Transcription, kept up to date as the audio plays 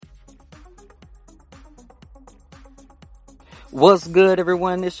What's good,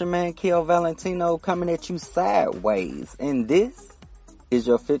 everyone? It's your man Keo Valentino coming at you sideways, and this is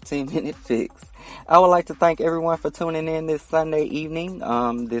your 15-minute fix. I would like to thank everyone for tuning in this Sunday evening.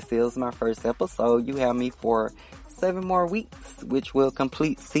 This is my first episode. You have me for 7 more weeks, which will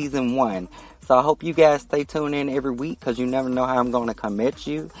complete season 1. So I hope you guys stay tuned in every week because you never know how I'm going to come at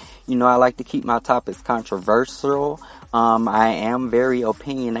you. You know, I like to keep my topics controversial. I am very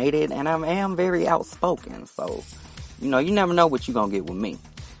opinionated and I am very outspoken. So, you know, you never know what you're going to get with me.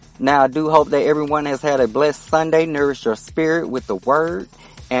 Now, I do hope that everyone has had a blessed Sunday, nourished your spirit with the word,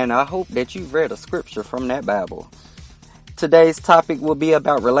 and I hope that you've read a scripture from that Bible. Today's topic will be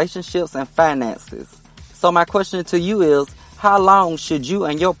about relationships and finances. So my question to you is, how long should you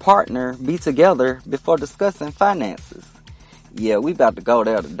and your partner be together before discussing finances? Yeah, we about to go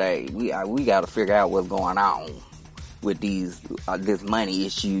there today. We got to figure out what's going on with this money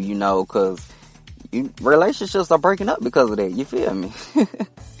issue, you know, because relationships are breaking up because of that. You feel me?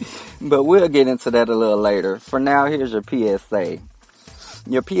 But we'll get into that a little later. For now, here's your PSA.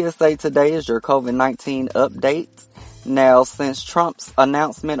 Your PSA today is your COVID-19 update. Now, since Trump's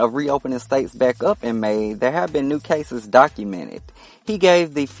announcement of reopening states back up in May, there have been new cases documented. He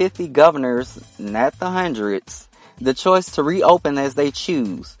gave the 50 governors, not the hundreds, the choice to reopen as they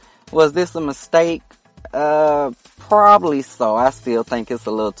choose. Was this a mistake? Probably so. I still think it's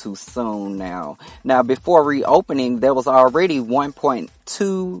a little too soon now. Now, before reopening, there was already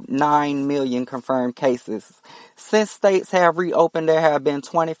 1.29 million confirmed cases. Since states have reopened, there have been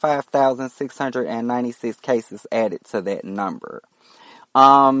 25,696 cases added to that number.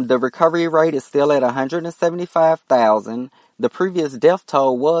 The recovery rate is still at 175,000. The previous death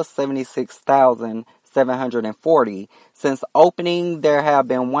toll was 76,740. Since opening, there have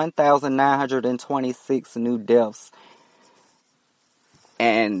been 1,926 new deaths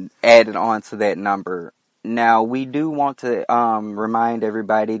and added on to that number. Now, we do want to remind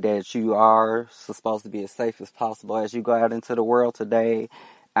everybody that you are supposed to be as safe as possible as you go out into the world today.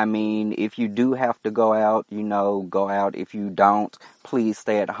 I mean, if you do have to go out, you know, go out. If you don't, please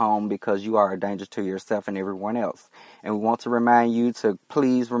stay at home because you are a danger to yourself and everyone else. And we want to remind you to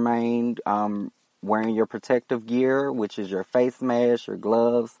please remain wearing your protective gear, which is your face mask, your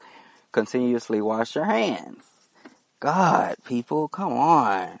gloves. Continuously wash your hands. God, people, come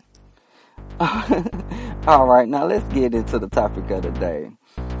on. Alright, now let's get into the topic of the day.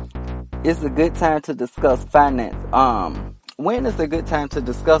 It's a good time to discuss finance. When is a good time to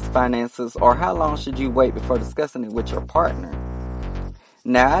discuss finances, or how long should you wait before discussing it with your partner?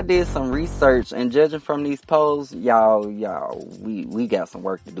 Now, I did some research, and judging from these polls, y'all, we got some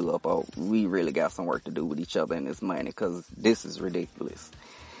work to do we really got some work to do with each other in this money, because this is ridiculous.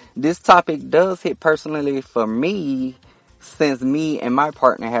 This topic does hit personally for me, since me and my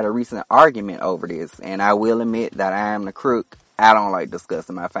partner had a recent argument over this, and I will admit that I am the crook. I don't like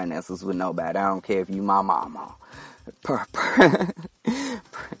discussing my finances with nobody. I don't care if you my mama.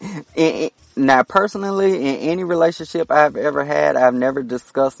 Now, personally, in any relationship I've ever had, I've never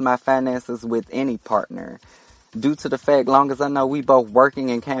discussed my finances with any partner. Due to the fact, long as I know we both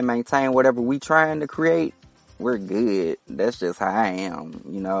working and can maintain whatever we trying to create, we're good. That's just how I am,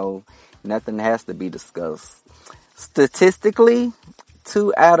 you know. Nothing has to be discussed. Statistically,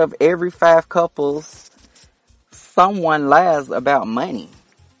 2 out of every 5 couples, someone lies about money.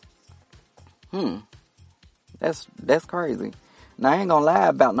 That's crazy. Now, I ain't gonna lie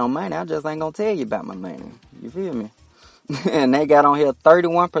about no money. I just ain't gonna tell you about my money. You feel me? And they got on here,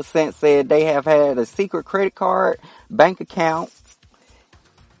 31% said they have had a secret credit card, bank account.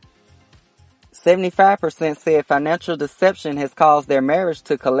 75% said financial deception has caused their marriage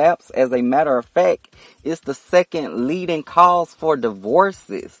to collapse. As a matter of fact, it's the second leading cause for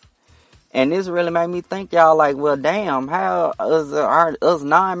divorces. And this really made me think, y'all, like, well, damn, how are us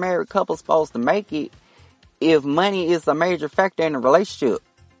non-married couples supposed to make it if money is a major factor in a relationship?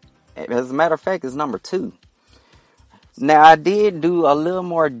 As a matter of fact, it's number 2. Now, I did do a little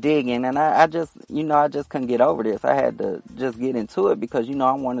more digging, and I just couldn't get over this. I had to just get into it because, you know,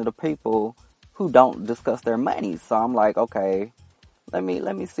 I'm one of the people who don't discuss their money. So I'm like, okay, let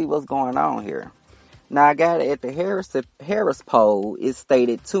me see what's going on here. Now, I got it at the Harris poll. It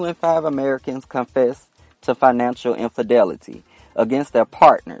stated 2 in 5 Americans confess to financial infidelity against their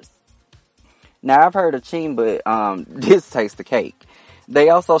partners. Now, I've heard of cheating, but this takes the cake. They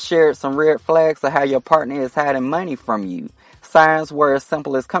also shared some red flags of how your partner is hiding money from you. Signs were as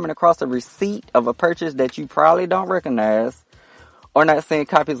simple as coming across a receipt of a purchase that you probably don't recognize, or not seeing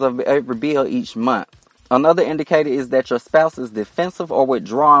copies of every bill each month. Another indicator is that your spouse is defensive or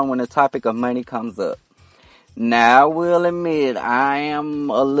withdrawn when the topic of money comes up. Now, I will admit, I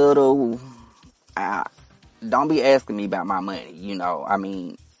am a little... don't be asking me about my money, you know. I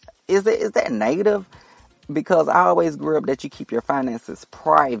mean, is that negative? Because I always grew up that you keep your finances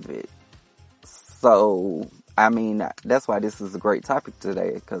private. So, I mean, that's why this is a great topic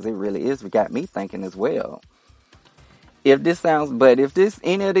today, because it really is. It got me thinking as well. If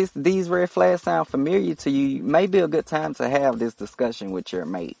any of these red flags sound familiar to you, may be a good time to have this discussion with your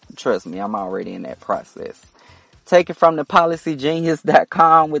mate. Trust me, I'm already in that process. Take it from the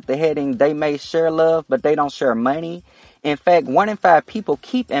policygenius.com with the heading, they may share love, but they don't share money. In fact, 1 in 5 people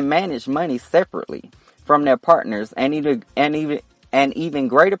keep and manage money separately from their partners, and an even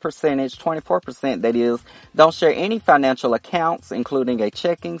greater percentage, 24% that is, don't share any financial accounts, including a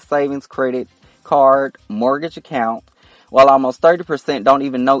checking, savings, credit card, mortgage account, while almost 30% don't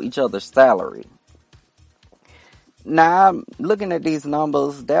even know each other's salary. Now, I'm looking at these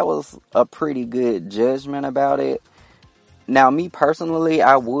numbers, that was a pretty good judgment about it. Now, me personally,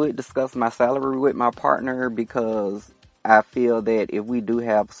 I would discuss my salary with my partner, because I feel that if we do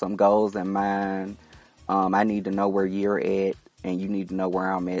have some goals in mind, I need to know where you're at, and you need to know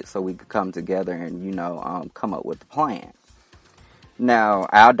where I'm at, so we could come together and, come up with a plan. Now,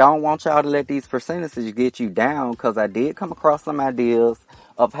 I don't want y'all to let these percentages get you down, because I did come across some ideas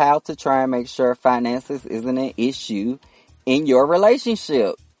of how to try and make sure finances isn't an issue in your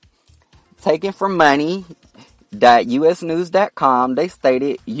relationship. Taken from money.usnews.com, they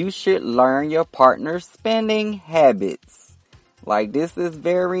stated you should learn your partner's spending habits. Like, this is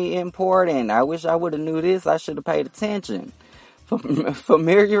very important. I wish I would have knew this. I should have paid attention.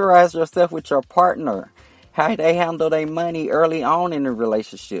 Familiarize yourself with your partner, how they handle their money early on in the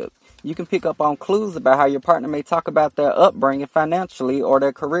relationship. You can pick up on clues about how your partner may talk about their upbringing financially or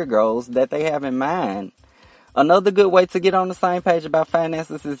their career goals that they have in mind. Another good way to get on the same page about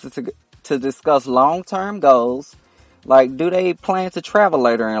finances is to discuss long-term goals. Like, do they plan to travel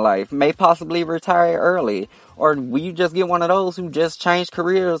later in life? May possibly retire early? Or will you just get one of those who just change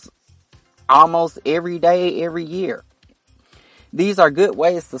careers almost every day, every year? These are good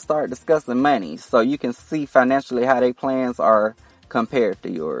ways to start discussing money, so you can see financially how their plans are compared to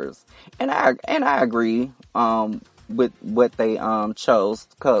yours. And I agree with what they chose,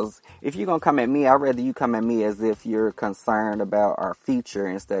 because if you're gonna come at me, I'd rather you come at me as if you're concerned about our future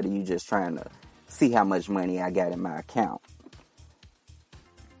instead of you just trying to see how much money I got in my account.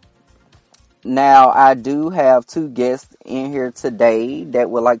 Now, I do have 2 guests in here today that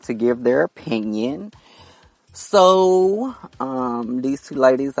would like to give their opinion. So, these 2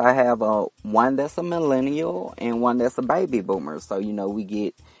 ladies, I have one that's a millennial and one that's a baby boomer. So, we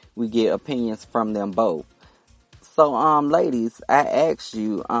get opinions from them both. So, ladies, I asked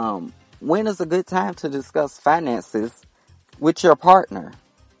you, when is a good time to discuss finances with your partner?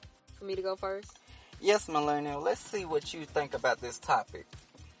 For me to go first? Yes, millennial. Let's see what you think about this topic.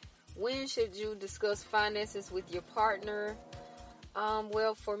 When should you discuss finances with your partner?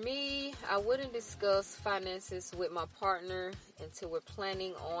 Well, for me, I wouldn't discuss finances with my partner until we're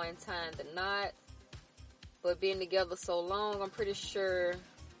planning on tying the knot. But being together so long, I'm pretty sure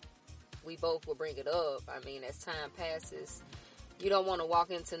we both will bring it up. I mean, as time passes, you don't want to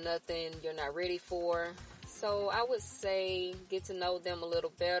walk into nothing you're not ready for. So I would say get to know them a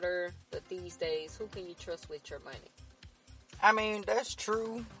little better. But these days, who can you trust with your money? I mean, that's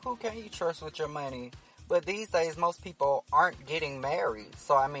true. Who can you trust with your money? But these days, most people aren't getting married.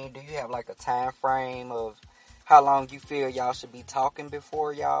 So, I mean, do you have like a time frame of how long you feel y'all should be talking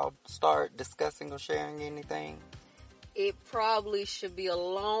before y'all start discussing or sharing anything? It probably should be a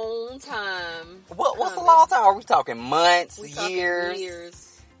long time. What's a long time? Are we talking months, years?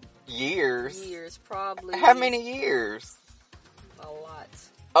 Years, probably. How many years? A lot.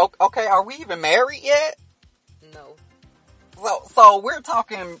 Okay, are we even married yet? No. So we're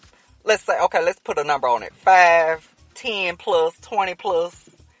talking, let's say, okay, let's put a number on it. 5, 10 plus, 20 plus.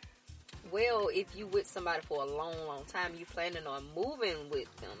 Well, if you with somebody for a long, long time, you planning on moving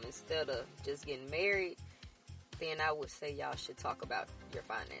with them instead of just getting married, then I would say y'all should talk about your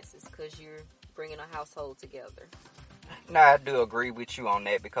finances because you're bringing a household together. No, I do agree with you on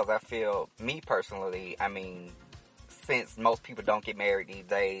that because I feel, me personally, I mean, since most people don't get married these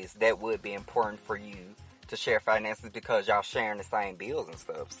days, that would be important for you to share finances because y'all sharing the same bills and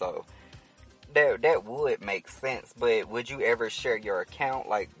stuff. So that would make sense. But would you ever share your account,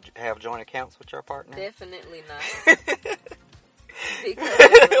 like have joint accounts with your partner? Definitely not.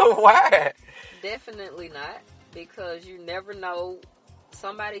 Why? Definitely not. Because you never know.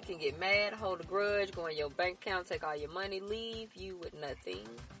 Somebody can get mad, hold a grudge, go in your bank account, take all your money, leave you with nothing.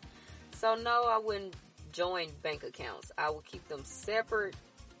 So no, I wouldn't join bank accounts. I would keep them separate,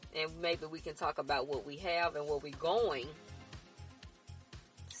 and maybe we can talk about what we have and where we're going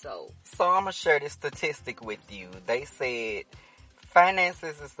So I'm going to share this statistic with you. They said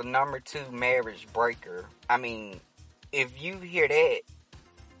finances is the number 2 marriage breaker. I mean, if you hear that,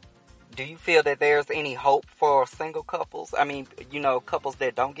 do you feel that there's any hope for single couples? I mean, couples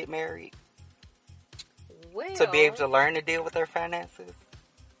that don't get married? Well, to be able to learn to deal with their finances?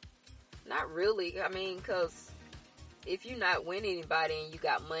 Not really. I mean, because if you're not with anybody and you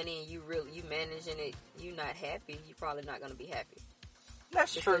got money and you managing it, you're not happy, you're probably not going to be happy.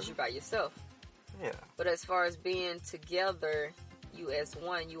 That's true. Because you're by yourself. Yeah. But as far as being together, you as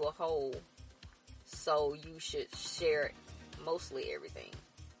one, you a whole. So you should share mostly everything.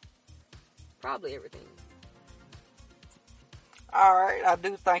 Probably everything. All right. I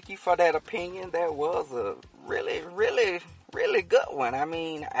do thank you for that opinion. That was a really, really, really good one. I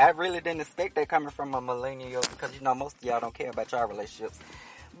mean, I really didn't expect that coming from a millennial because, most of y'all don't care about y'all relationships.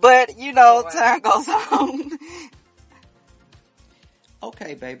 But, time goes on.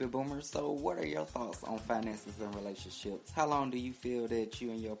 Okay, baby boomers. So what are your thoughts on finances and relationships? How long do you feel that you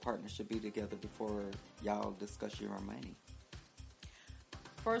and your partner should be together before y'all discuss your money?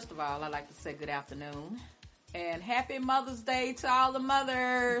 First of all, I'd like to say good afternoon. And happy Mother's Day to all the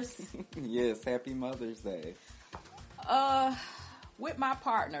mothers. Yes, happy Mother's Day. With my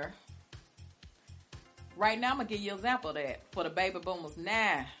partner, right now I'm going to give you an example of that. For the baby boomers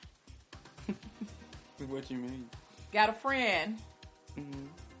now. What you mean? Got a friend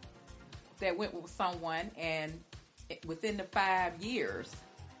that went with someone, and within the 5 years,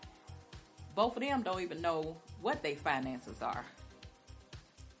 both of them don't even know what their finances are.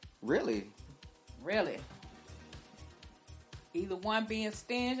 Really? Really. Either one being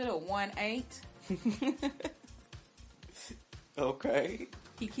stingy or one ain't. Okay.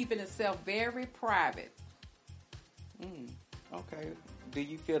 He keeping himself very private. Okay. Do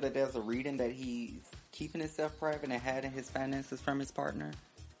you feel that there's a reading that he's keeping himself private and hiding his finances from his partner?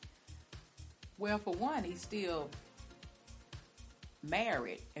 Well, for one, he's still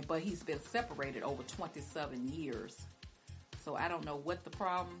married, but he's been separated over 27 years. So I don't know what the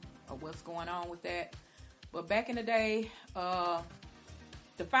problem or what's going on with that. But back in the day, the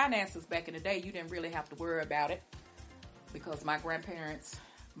finances back in the day, you didn't really have to worry about it because my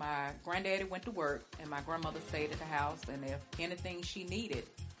granddaddy went to work and my grandmother stayed at the house, and if anything she needed,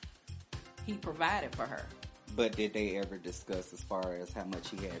 he provided for her. But did they ever discuss as far as how much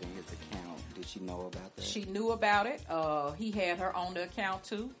he had in his account? Did she know about that? She knew about it. He had her on the account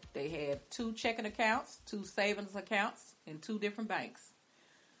too. They had 2 checking accounts, 2 savings accounts, and 2 different banks.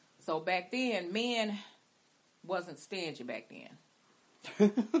 So back then, men wasn't stingy back then.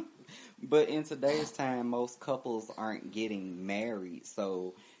 But in today's time, most couples aren't getting married.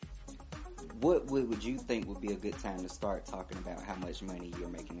 So what would you think would be a good time to start talking about how much money you're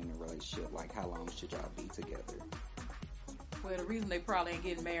making in a relationship? Like, how long should y'all be together? Well, the reason they probably ain't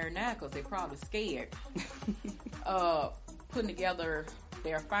getting married now because they probably scared. Putting together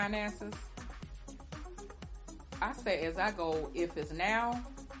their finances. I say as I go, if it's now,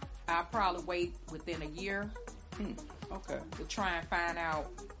 I'll probably wait within a year. Okay. To try and find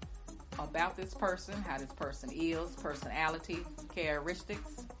out about this person, how this person is, personality,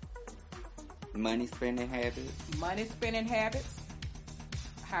 characteristics. Money spending habits.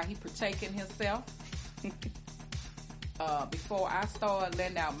 How he partaking himself. Before I start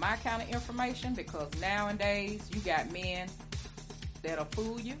letting out my kind of information, because nowadays you got men that'll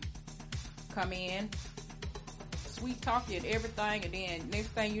fool you, come in, sweet talk you and everything, and then next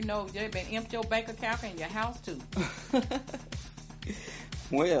thing you know, they've been empty your bank account and your house too.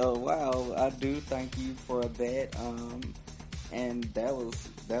 Well, wow, I do thank you for that. And that was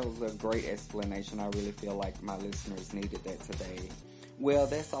a great explanation. I really feel like my listeners needed that today. Well,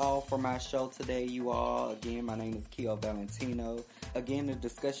 that's all for my show today, you all. Again, my name is Keo Valentino. Again, the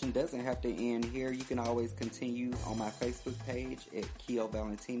discussion doesn't have to end here. You can always continue on my Facebook page at Keo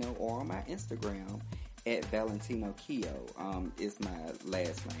Valentino or on my Instagram at Valentino Keo. It's my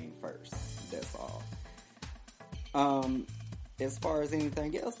last name first. That's all. As far as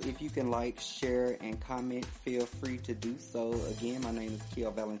anything else, if you can like, share, and comment, feel free to do so. Again, my name is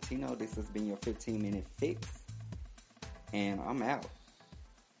Keo Valentino. This has been your 15-minute fix. And I'm out.